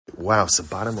Wow, so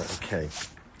bottom, okay.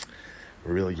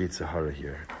 We're really Yitzhahara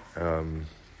here.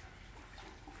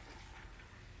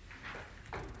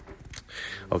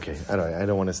 Okay, I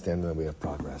don't want to stand in the way of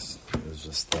progress. It was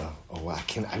just,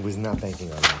 I was not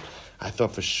banking on that. I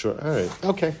thought for sure, all right,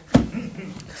 okay.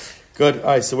 Good, all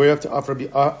right, so we're up to Av Rabbi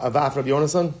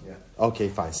Yonasan? Yeah. Okay,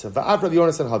 fine. So Av Rabbi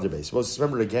Yonasan Hadar Beis. Well, just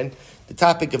remember again, the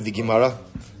topic of the Gemara,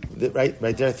 right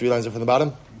there, 3 lines up from the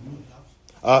bottom.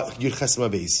 Yud Chesem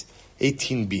Beis,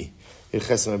 18b. Yud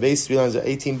Chesem Beis, 3 lines up,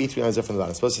 18b, 3 lines up from the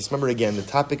bottom. So just remember again, the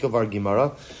topic of our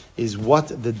Gemara is what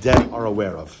the dead are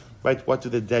aware of. Right? What do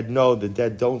the dead know? The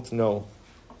dead don't know.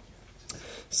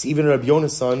 So even Rabbi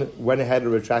Yonasan went ahead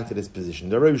and retracted his position.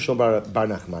 The Rabbi Shlomo Bar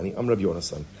Nachmani, I'm Rabbi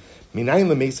Yonasan.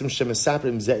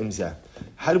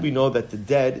 How do we know that the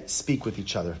dead speak with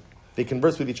each other? They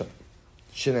converse with each other.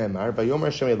 Shneimar, Vayomar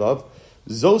Hashem Elav,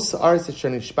 Zos Aretz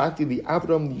Shenishpati Li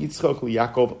Avram Yitzchok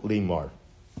Yaakov Leimar.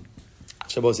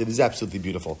 Shabbos, it is absolutely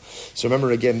beautiful. So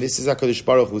remember again, this is HaKadosh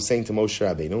Baruch Hu saying to Moshe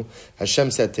Rabbeinu,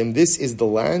 Hashem said to him, this is the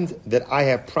land that I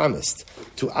have promised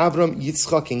to Avram,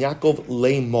 Yitzchak, and Yaakov,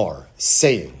 Leimar,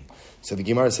 saying. So the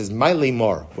Gemara says, my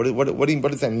Leimar. What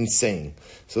does that mean, saying?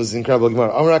 So this is incredible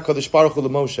Gemara. Amar HaKadosh Baruch Hu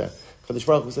LeMoshe. HaKadosh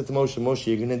Baruch Hu said to Moshe, Moshe,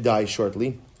 you're going to die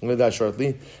shortly.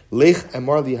 Lech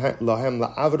Amar Lahem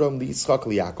LaAvram Yitzchak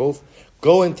LeYaakov.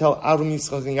 Go and tell Avram,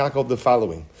 Yitzchak, and Yaakov the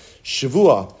following.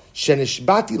 Shavua,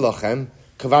 Shenishbati Lachem,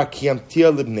 Go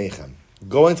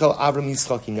and tell Avram,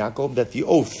 Yitzchak, and Yaakov that the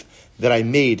oath that I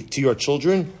made to your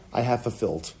children, I have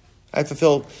fulfilled.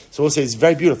 So we'll say it's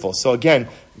very beautiful. So again,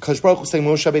 Kadosh Baruch Hu saying,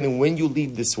 Moshe Rabbeinu, when you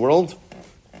leave this world,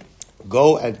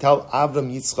 go and tell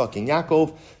Avram, Yitzchak, and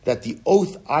Yaakov that the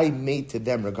oath I made to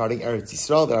them regarding Eretz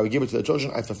Yisrael, that I would give it to their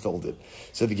children, I fulfilled it.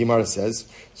 So the Gemara says,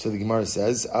 top of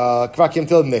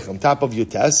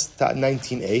Yutes,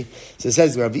 19a. So it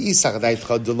says,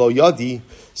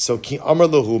 so ki amar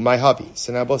lahu my hubby.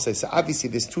 So now both say, so obviously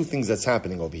there's 2 things that's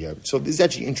happening over here. So this is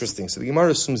actually interesting. So the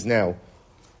Gemara assumes now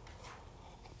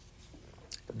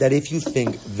that if you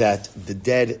think that the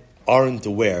dead aren't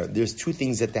aware, there's 2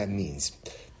 things that means.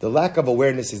 The lack of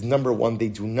awareness is number 1, they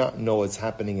do not know what's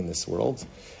happening in this world.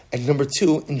 And number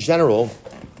 2, in general,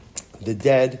 the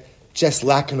dead just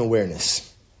lack an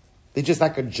awareness. They just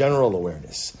lack a general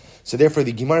awareness. So therefore,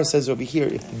 the Gemara says over here,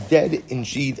 if the dead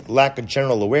indeed lack a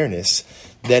general awareness,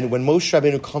 then when Moshe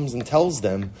Rabbeinu comes and tells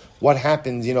them what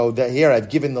happened, that here I've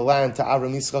given the land to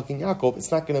Avram, Yitzchak, and Yaakov, it's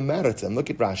not going to matter to them.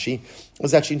 Look at Rashi. It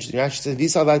was actually interesting. Rashi says,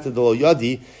 "V'salaita delo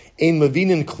yadi ein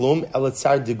mavinin klum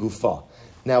elatzar de gufa."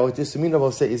 Now, what this Rabbi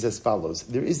will say is as follows.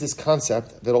 There is this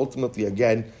concept that ultimately,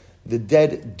 again, the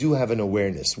dead do have an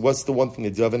awareness. What's the one thing they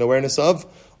do have an awareness of?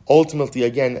 Ultimately,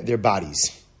 again, their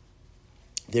bodies.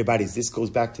 Their bodies. This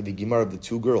goes back to the Gemara of the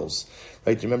 2 girls.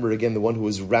 Right? Remember, again, the one who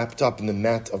was wrapped up in the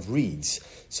mat of reeds.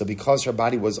 So because her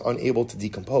body was unable to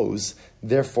decompose,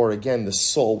 therefore, again, the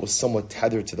soul was somewhat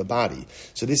tethered to the body.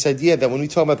 So this idea that when we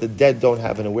talk about the dead don't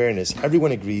have an awareness,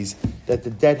 everyone agrees that the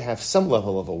dead have some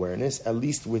level of awareness, at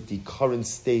least with the current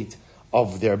state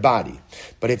of their body.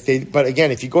 But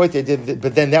again, if you go at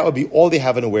but then that would be all they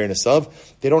have an awareness of.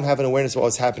 They don't have an awareness of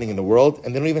what's happening in the world,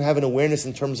 and they don't even have an awareness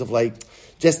in terms of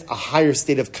just a higher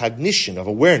state of cognition, of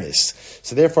awareness.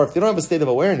 So therefore, if they don't have a state of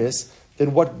awareness,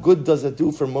 then what good does it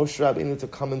do for Moshe Rabbeinu to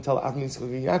come and tell Avram, Yitzchak,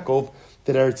 and Yaakov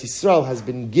that Eretz Yisrael has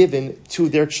been given to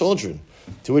their children?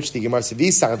 To which the Gemara says,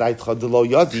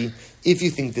 if you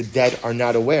think the dead are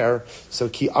not aware, so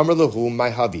ki amar lahu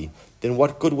my havi, then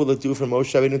what good will it do for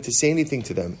Moshe Rabbeinu to say anything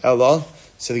to them? Ella,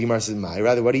 so the Gemara says,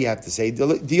 rather, what do you have to say?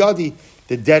 Diyadi,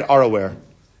 the dead are aware.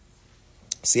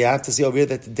 So you have to say over here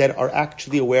that the dead are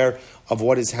actually aware of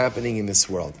what is happening in this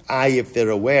world. If they're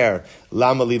aware,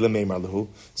 lama li lameimar lahu.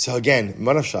 So again,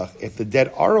 manashach, if the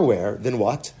dead are aware, then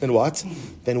what? Then why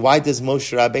does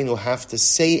Moshe Rabbeinu have to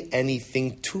say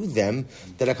anything to them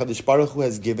that HaKadosh Baruch Hu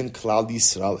has given Klal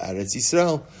Yisrael, Eretz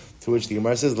Yisrael? To which the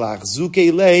Gemara says,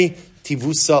 lachzuke lei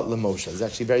tivusa lemoshe. It's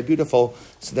actually very beautiful,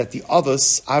 so that the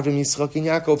others, Avram, Yitzchak, and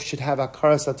Yaakov, should have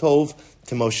akaras hatov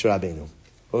to Moshe Rabbeinu.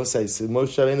 So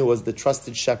Moshe Rabbeinu was the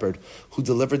trusted shepherd who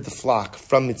delivered the flock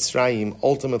from Mitzrayim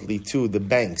ultimately to the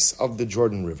banks of the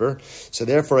Jordan River. So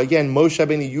therefore, again, Moshe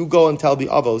Rabbeinu, you go and tell the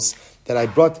Avos that I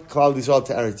brought Klal Yisrael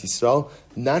to Eretz Yisrael,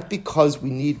 not because we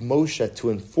need Moshe to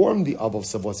inform the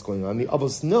Avos of what's going on. The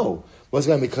Avos know what's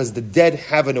going on because the dead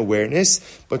have an awareness,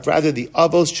 but rather the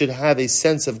Avos should have a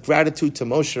sense of gratitude to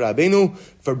Moshe Rabbeinu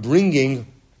for bringing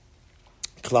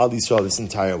Klal Yisrael this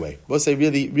entire way. We'll say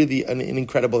really an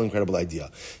incredible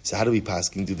idea. So how do we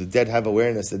paskin? Do the dead have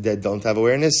awareness? The dead don't have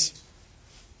awareness?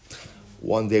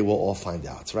 One day we'll all find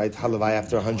out, right? Halavai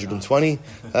after 120,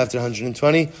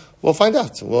 we'll find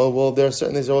out. Well, there are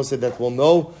certain things I will say that we'll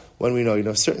know when we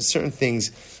know, certain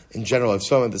things in general, I've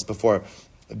spoken about this before,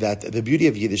 that the beauty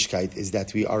of Yiddishkeit is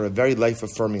that we are a very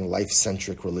life-affirming,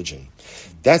 life-centric religion.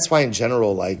 That's why in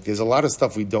general, there's a lot of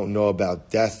stuff we don't know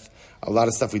about death, a lot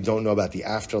of stuff we don't know about the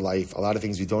afterlife, a lot of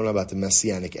things we don't know about the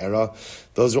Messianic era.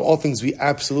 Those are all things we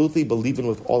absolutely believe in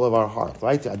with all of our heart,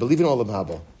 right? I believe in Olam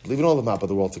Haba. I believe in Olam Haba,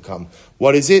 the world to come.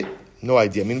 What is it? No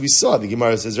idea. I mean, we saw, the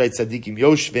Gemara says, right, Tzadikim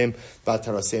Yoshvim,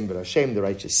 Vatarasim Berashem, the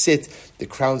righteous sit, the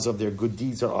crowns of their good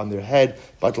deeds are on their head.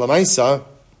 But Lamaisa,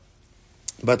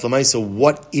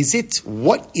 what is it?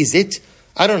 What is it?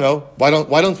 I don't know. Why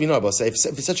don't we know about it? If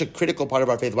it's such a critical part of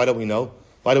our faith, why don't we know?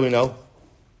 Why do we know?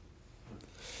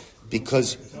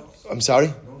 Because, I'm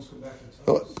sorry?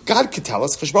 God could tell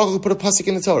us. Chashbar could put a pasuk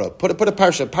in the Torah. Put a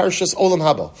parashas Olam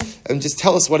Haba, and just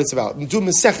tell us what it's about. Do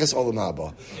Meseches Olam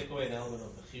Haba.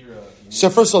 So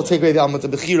first of all, take away the element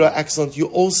of Bechira. Excellent. You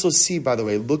also see, by the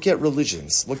way, look at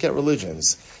religions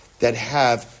that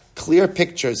have clear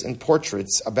pictures and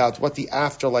portraits about what the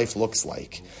afterlife looks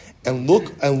like, and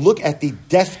look at the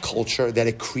death culture that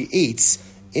it creates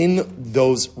in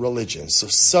those religions. So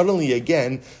suddenly,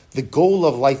 again, the goal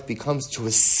of life becomes to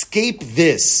escape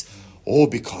this. Oh,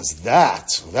 because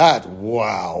that,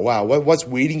 wow, what's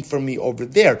waiting for me over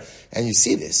there? And you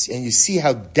see this, and you see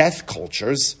how death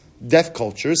cultures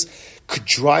could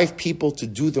drive people to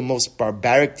do the most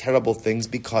barbaric, terrible things,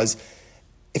 because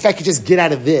if I could just get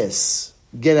out of this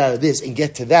and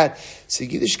get to that. So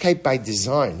Yiddishkeit by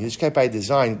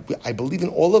design, I believe in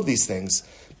all of these things,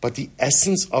 but the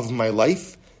essence of my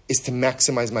life is to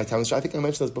maximize my time. So I think I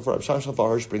mentioned this before. Abshan Shafar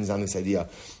Hirsch brings down this idea.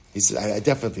 He says, I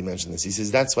definitely mentioned this. He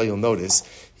says, that's why you'll notice,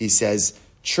 he says,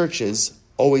 churches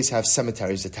always have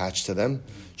cemeteries attached to them.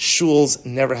 Shuls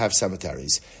never have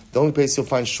cemeteries. The only place you'll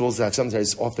find shuls that have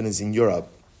cemeteries often is in Europe.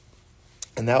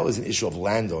 And that was an issue of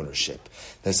land ownership.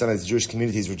 That sometimes Jewish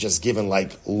communities were just given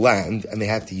land and they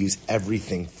had to use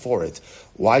everything for it.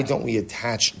 Why don't we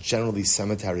attach generally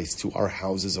cemeteries to our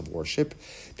houses of worship?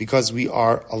 Because we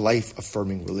are a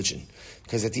life-affirming religion.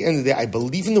 Because at the end of the day, I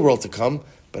believe in the world to come,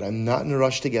 but I'm not in a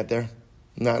rush to get there.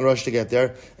 And I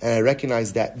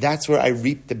recognize that that's where I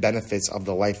reap the benefits of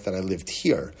the life that I lived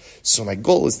here. So my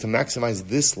goal is to maximize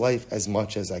this life as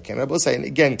much as I can. I will say, and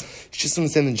again, just to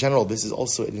understand in general, this is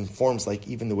also, it informs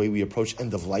even the way we approach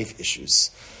end-of-life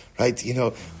issues. Right?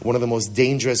 One of the most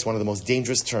dangerous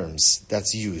terms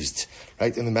that's used,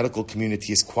 right, in the medical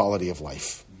community is quality of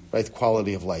life. Right?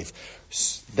 Quality of life.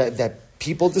 That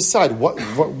people decide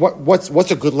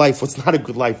what's a good life, what's not a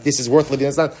good life. This is worth living,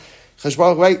 it's not.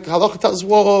 Right? Halacha tells us,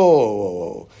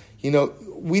 whoa.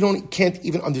 We can't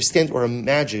even understand or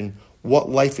imagine what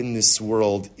life in this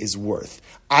world is worth.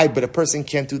 But a person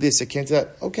can't do this, it can't do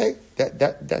that. Okay,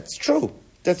 that's true.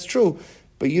 That's true.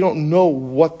 But you don't know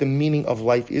what the meaning of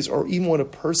life is, or even what a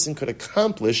person could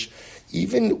accomplish,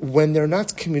 even when they're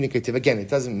not communicative. Again, it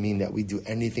doesn't mean that we do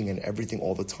anything and everything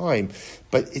all the time,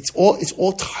 but it's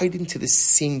all tied into the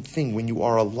same thing. When you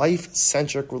are a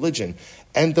life-centric religion,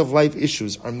 end-of-life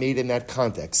issues are made in that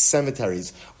context.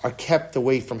 Cemeteries are kept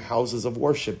away from houses of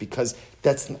worship, because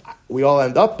we all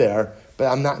end up there, but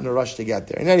I'm not in a rush to get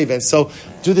there. In any event, so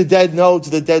do the dead know?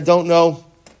 Do the dead don't know?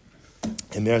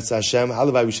 And Meretz Hashem,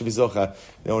 halavai we should be zocha.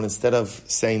 And instead of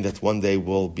saying that one day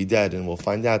we'll be dead and we'll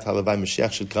find out, halavai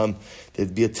Mashiach should come,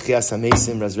 there'd be a tchias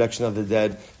hamesim, resurrection of the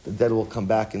dead. The dead will come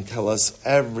back and tell us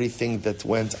everything that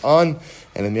went on,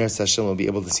 and in Meretz Hashem will be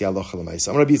able to see halacha l'mayis.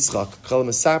 I'm Rabbi Yitzchak. Kol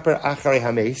mesaper acharei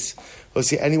hameis. We'll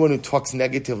see anyone who talks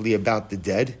negatively about the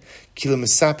dead. Kilu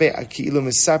mesaper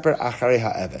acharei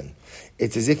ha'even.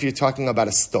 It's as if you're talking about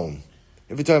a stone.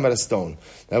 If you're talking about a stone.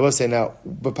 Now I will say but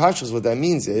Berachos, what that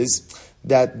means is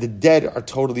that the dead are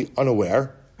totally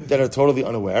unaware, and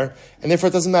therefore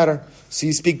it doesn't matter. So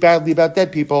you speak badly about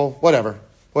dead people, whatever.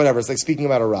 It's like speaking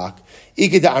about a rock.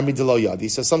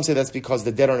 So some say that's because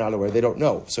the dead are not aware, they don't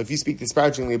know. So if you speak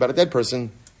disparagingly about a dead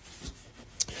person,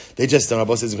 they just don't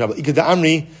know.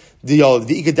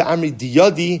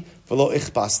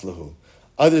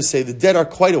 Others say the dead are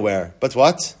quite aware, but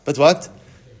what?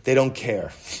 They don't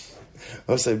care.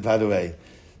 Also, by the way,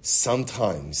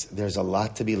 sometimes there's a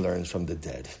lot to be learned from the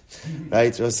dead,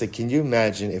 right? Also, can you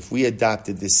imagine if we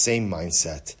adopted this same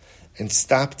mindset and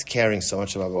stopped caring so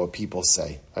much about what people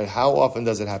say? Right? How often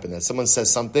does it happen that someone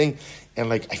says something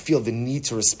and I feel the need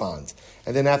to respond,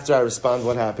 and then after I respond,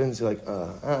 what happens? You're like,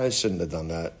 I shouldn't have done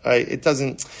that. Right? It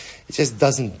just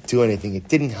doesn't do anything. It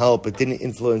didn't help. It didn't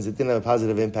influence. It didn't have a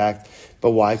positive impact.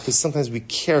 But why? Because sometimes we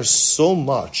care so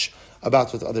much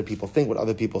about what other people think, what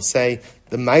other people say.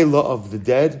 The Maila of the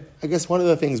dead, I guess one of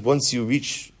the things, once you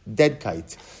reach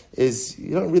deadkeit, is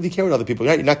you don't really care what other people,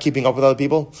 right? You're not keeping up with other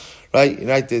people, right?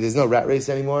 There's no rat race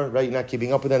anymore, right? You're not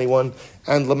keeping up with anyone.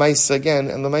 And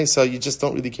Lamaisa, you just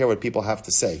don't really care what people have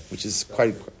to say, which is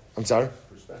quite, I'm sorry?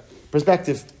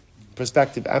 Perspective,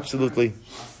 absolutely.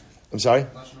 I'm sorry?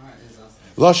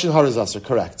 Lashon hara is aser,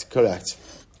 correct.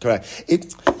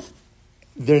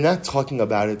 They're not talking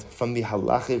about it from the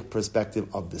halachic perspective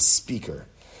of the speaker.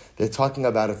 They're talking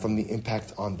about it from the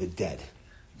impact on the dead.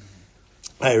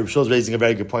 Rav Shul's raising a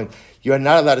very good point. You are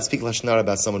not allowed to speak lashon hara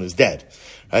about someone who's dead,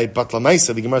 right? But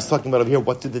lamaisa, the Gemara is talking about over here.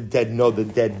 What do the dead know? The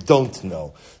dead don't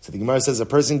know. So the Gemara says a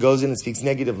person goes in and speaks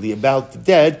negatively about the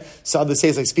dead. So others say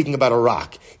it's like speaking about a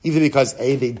rock, either because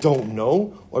A, they don't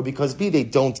know, or because B, they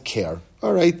don't care.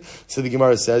 All right. So the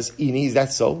Gemara says, "Ini, is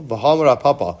that so?" V'hamar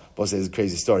papa. Both says a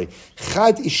crazy story.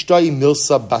 Chad ishtai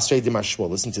milsa basrei de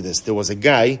mashmuel. Listen to this. There was a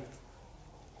guy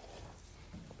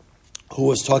who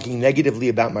was talking negatively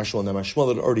about Mashmuel. Now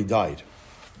Mashmuel had already died.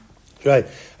 Right.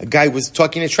 A guy was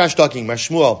trash talking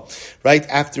Mashmuel, right,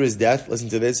 after his death. Listen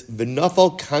to this.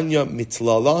 V'nafal kanya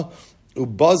mitlala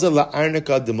ubaza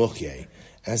la'arnika demuchye.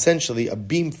 And essentially a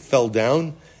beam fell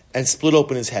down and split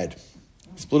open his head.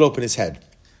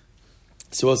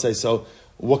 So we'll say, so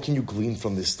what can you glean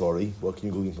from this story?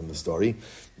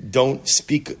 Don't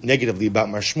speak negatively about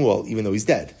Mashmuel, even though he's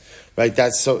dead. Right?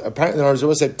 That's so apparently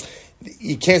the said,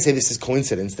 you can't say this is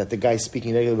coincidence that the guy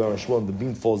speaking negatively about Mashmuel and the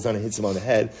beam falls down and hits him on the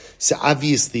head. So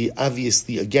obviously,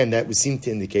 again, that would seem to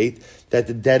indicate that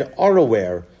the dead are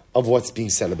aware of what's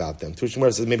being said about them. To which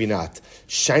Gemara says, maybe not.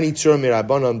 Shani tzura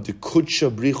mirabanam de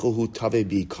kudsha brichuhu tave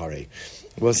bi kare.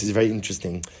 Well, this is very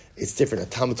interesting. It's different. A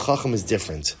Talmud Chacham is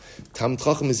different.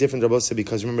 Rabbi said,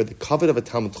 because remember, the kavod of a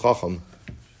Talmud Chacham,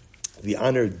 the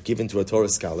honor given to a Torah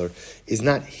scholar, is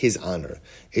not his honor.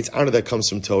 It's honor that comes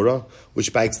from Torah,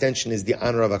 which by extension is the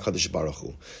honor of HaKadosh Baruch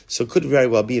Hu. So it could very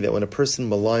well be that when a person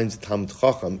maligns a Talmud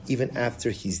Chacham, even after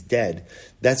he's dead,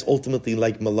 that's ultimately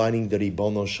like maligning the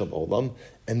Ribono Shel Olam,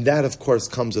 and that, of course,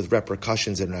 comes with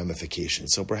repercussions and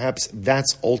ramifications. So perhaps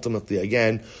that's ultimately,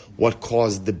 again, what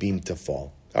caused the beam to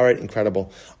fall. All right,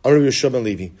 incredible. Shabbos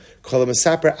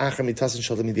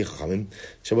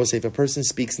say if a person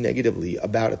speaks negatively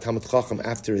about a Talmud Chacham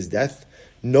after his death,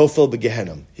 nofel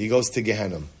begehenim. He goes to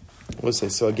Gehenim. We'll say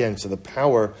so again. So the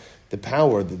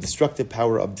destructive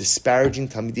power of disparaging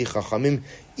Talmidei Chachamim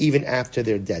even after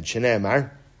they're dead.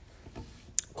 Shneimar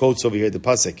quotes over here the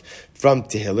pasuk from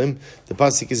Tehillim. The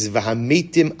pasuk is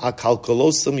v'hametim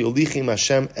akalkolosam yolichim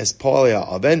Hashem es po'alei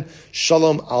aven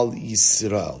shalom al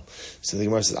Yisrael. So the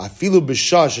Gemara says afilu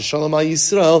b'shah shalom al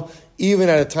Yisrael. Even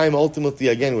at a time, ultimately,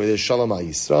 again, where there's Shalom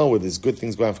HaYisrael, where there's good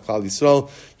things going on for Klal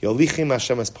Yisrael, Yolichim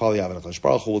Hashem es Pali Avon. HaKadosh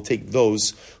Baruch Hu will take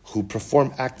those who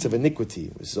perform acts of iniquity,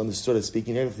 which is understood as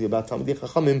speaking negatively about Talmidei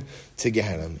Chachamim, to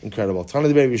Gehenna. Incredible. Tana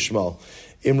de Beri Yishmael.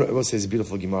 What says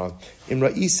beautiful Gemara?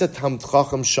 Imra'isa Talmid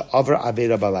Chacham she'aver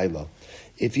avera balayla.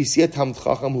 If you see a Talmid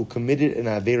Chacham who committed an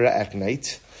avera at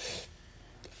night,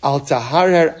 al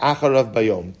taharer acharav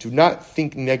bayom. Do not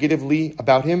think negatively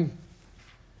about him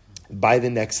by the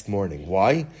next morning.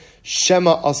 Why?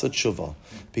 Shema asa tshuva.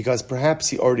 Because perhaps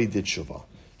he already did tshuva.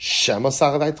 Shema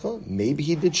sachadaitcha. Maybe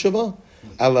he did tshuva.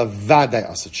 Alavadai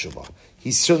asa tshuva.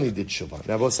 He certainly did tshuva.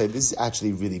 Rabbi say this is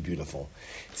actually really beautiful.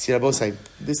 See, Rabbi say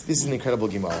this is an incredible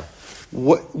Gemara.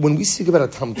 When we speak about a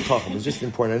Talmid Chacham, it's just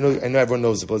important. I know everyone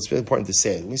knows it, but it's really important to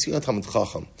say it. When we speak about Talmid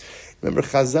Chacham, remember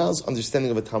Chazal's understanding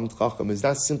of a Talmid Chacham is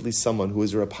not simply someone who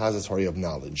is a repository of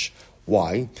knowledge.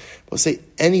 Why? We'll say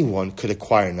anyone could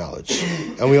acquire knowledge.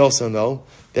 And we also know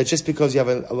that just because you have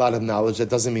a lot of knowledge, that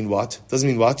doesn't mean what? It doesn't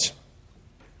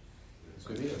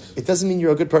mean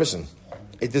you're a good person.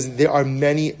 There are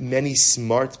many, many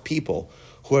smart people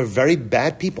who are very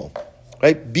bad people.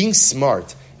 Right? Being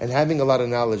smart and having a lot of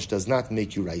knowledge does not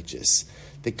make you righteous.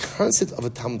 The concept of a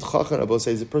Talmid Chacham, Rabbi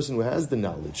say, is a person who has the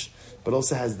knowledge, but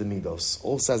also has the midos,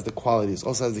 also has the qualities,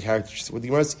 also has the characteristics. What the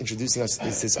Gemara is introducing us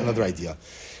is this another idea.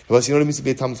 You know what it means to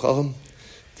be a Talmid Chacham?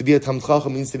 To be a Talmid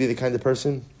Chacham means to be the kind of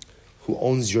person who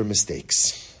owns your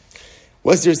mistakes.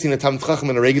 What's there between a Talmid Chacham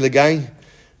and a regular guy?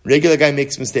 Regular guy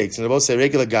makes mistakes. And I both say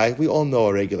regular guy, we all know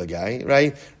a regular guy,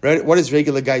 right? What does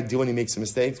regular guy do when he makes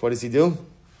mistakes? What does he do?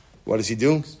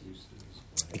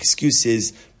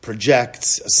 Excuses,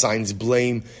 projects, assigns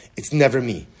blame. It's never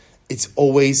me. It's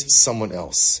always someone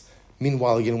else.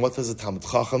 Meanwhile, again, what does a Talmid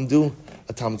Chacham do?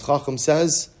 A Talmid Chacham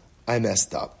says, I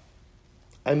messed up.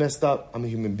 I'm a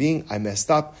human being. I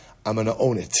messed up. I'm going to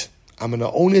own it. And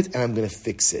I'm going to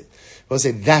fix it. We'll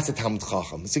say that's a Talmid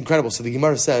Chacham. It's incredible. So the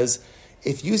Gemara says,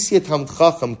 if you see a Talmid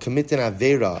Chacham commit an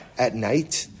Avera at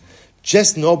night,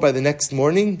 just know by the next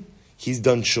morning, he's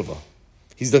done Shuvah.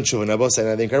 he's done tshuva.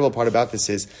 And the incredible part about this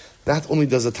is, not only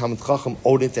does the Talmud Chacham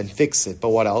own it and fix it, but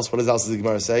what else? What else does the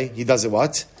Gemara say? He does it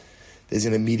what? There's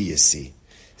an immediacy.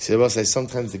 So Rabbi says,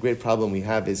 sometimes the great problem we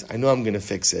have is, I know I'm going to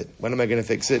fix it. When am I going to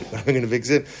fix it? When am I going to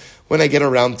fix it? When I get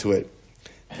around to it.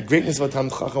 The greatness of what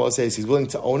Talmud Chacham will say is, he's willing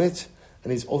to own it,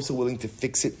 and he's also willing to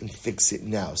fix it and fix it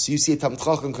now. So you see a Talmud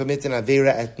Chacham commit an Aveira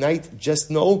at night,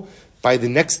 just know, by the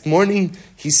next morning,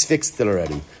 he's fixed it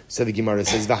already. So the Gemara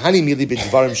says, V'hani mili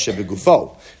b'dvarim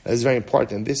shebegufo. That is very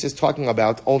important. This is talking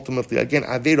about, ultimately, again,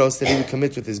 Aveiros that he would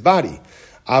commit with his body.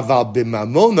 Aval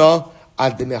b'mamona,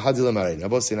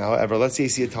 however, let's say you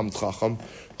see a Talmud Chacham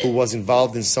who was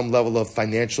involved in some level of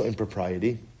financial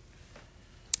impropriety.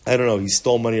 I don't know, he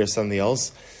stole money or something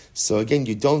else. So again,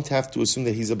 you don't have to assume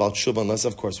that he's about Shuvah unless,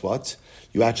 of course, what?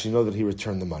 You actually know that he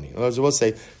returned the money. In other words, we'll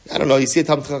say, I don't know, you see a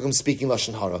Talmud Chacham speaking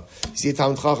Lashon Hara. You see a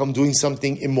Talmud Chacham doing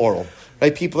something immoral.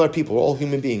 Right? People are people. We're all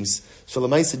human beings. So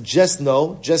Lamaisa, just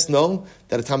know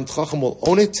that a Talmud Chacham will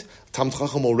own it, a Talmud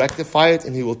Chacham will rectify it,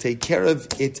 and he will take care of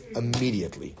it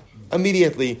immediately.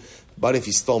 But if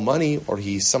he stole money or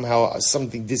he somehow did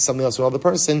something else to another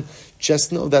person,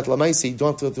 just know that Lamaisa,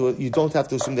 you don't have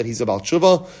to assume that he's about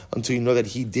tshuva until you know that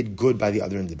he did good by the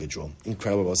other individual.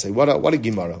 Incredible. I'll say, what a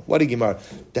Gemara. What a Gemara.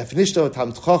 Definition of a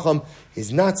Talmud Chacham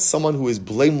is not someone who is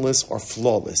blameless or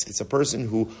flawless. It's a person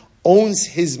who owns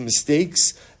his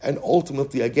mistakes and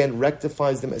ultimately, again,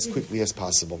 rectifies them as quickly as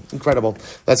possible. Incredible.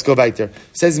 Let's go back there.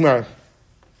 Says Gemara,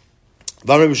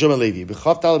 this is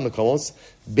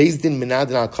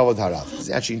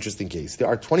actually an interesting case. There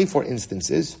are 24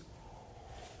 instances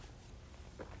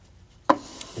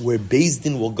where Beis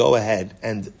Din will go ahead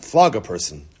and flog a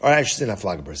person, or I should say not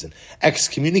flog a person,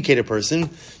 excommunicate a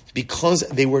person because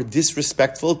they were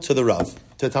disrespectful to the Rav,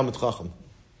 to the Talmud Chacham.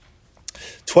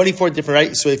 24 different,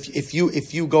 right? So if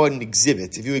you go and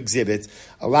exhibit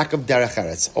a lack of derech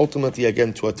eretz, ultimately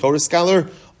again to a Torah scholar,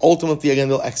 ultimately again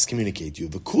they'll excommunicate you.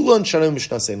 The Kula and Shalom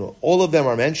Mishnah Seinu, all of them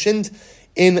are mentioned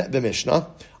in the Mishnah.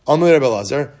 Amud Rabbi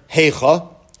Lazar, Heicha.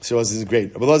 So this is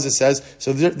great. Rabbi Lazar says,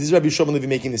 so this is Rabbi Shimon Levi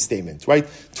making this statement, right?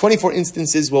 24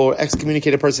 instances will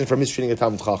excommunicate a person for mistreating a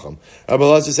Talmud Chacham. Rabbi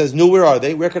Lazar says, no, where are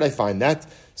they? Where could I find that?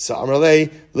 So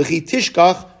Amrlei, L'chi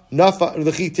Tishkach,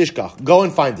 L'chi Tishkach. Go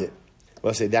and find it. Well,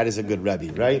 I say that is a good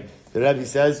Rebbe, right? The Rebbe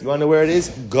says, "You want to know where it is?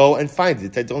 Go and find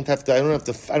it. I don't have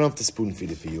to spoon feed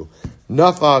it for you."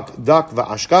 Nafak dak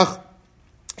va'ashkach.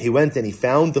 He went and he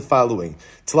found the following.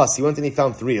 Tlas, he went and he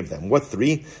found 3 of them. What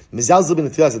 3? Mizalzel bin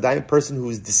Tlas, a person who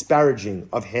is disparaging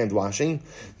of hand washing.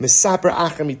 Misaper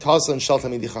achar mitasa and shal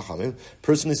tamidi chachamim,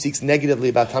 person who speaks negatively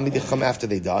about tamidi chacham after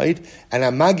they died. And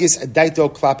amagis adaito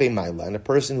klape maila, and a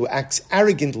person who acts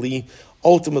arrogantly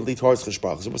ultimately towards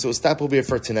Cheshbach. So we'll stop over here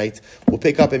for tonight. We'll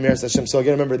pick up in Meretz Hashem. So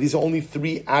again, remember, these are only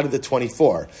 3 out of the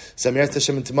 24. So Meretz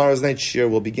Hashem in tomorrow's night shiur,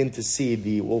 we'll begin to see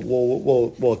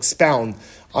we'll expound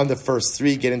on the first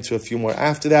 3, get into a few more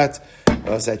after that.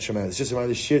 Tremendous. Just around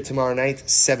the shiur tomorrow night,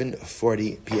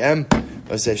 7:40 p.m.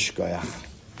 Shkoyach.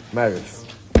 Mariv.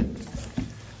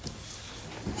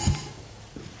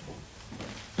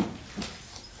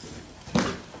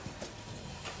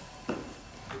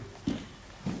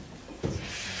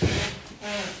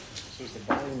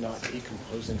 Not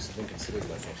decomposing something considered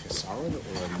like a chisaron or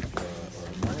a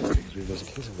minor, because there's a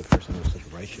case of the person who was such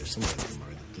righteous, something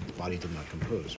like the body did not compose.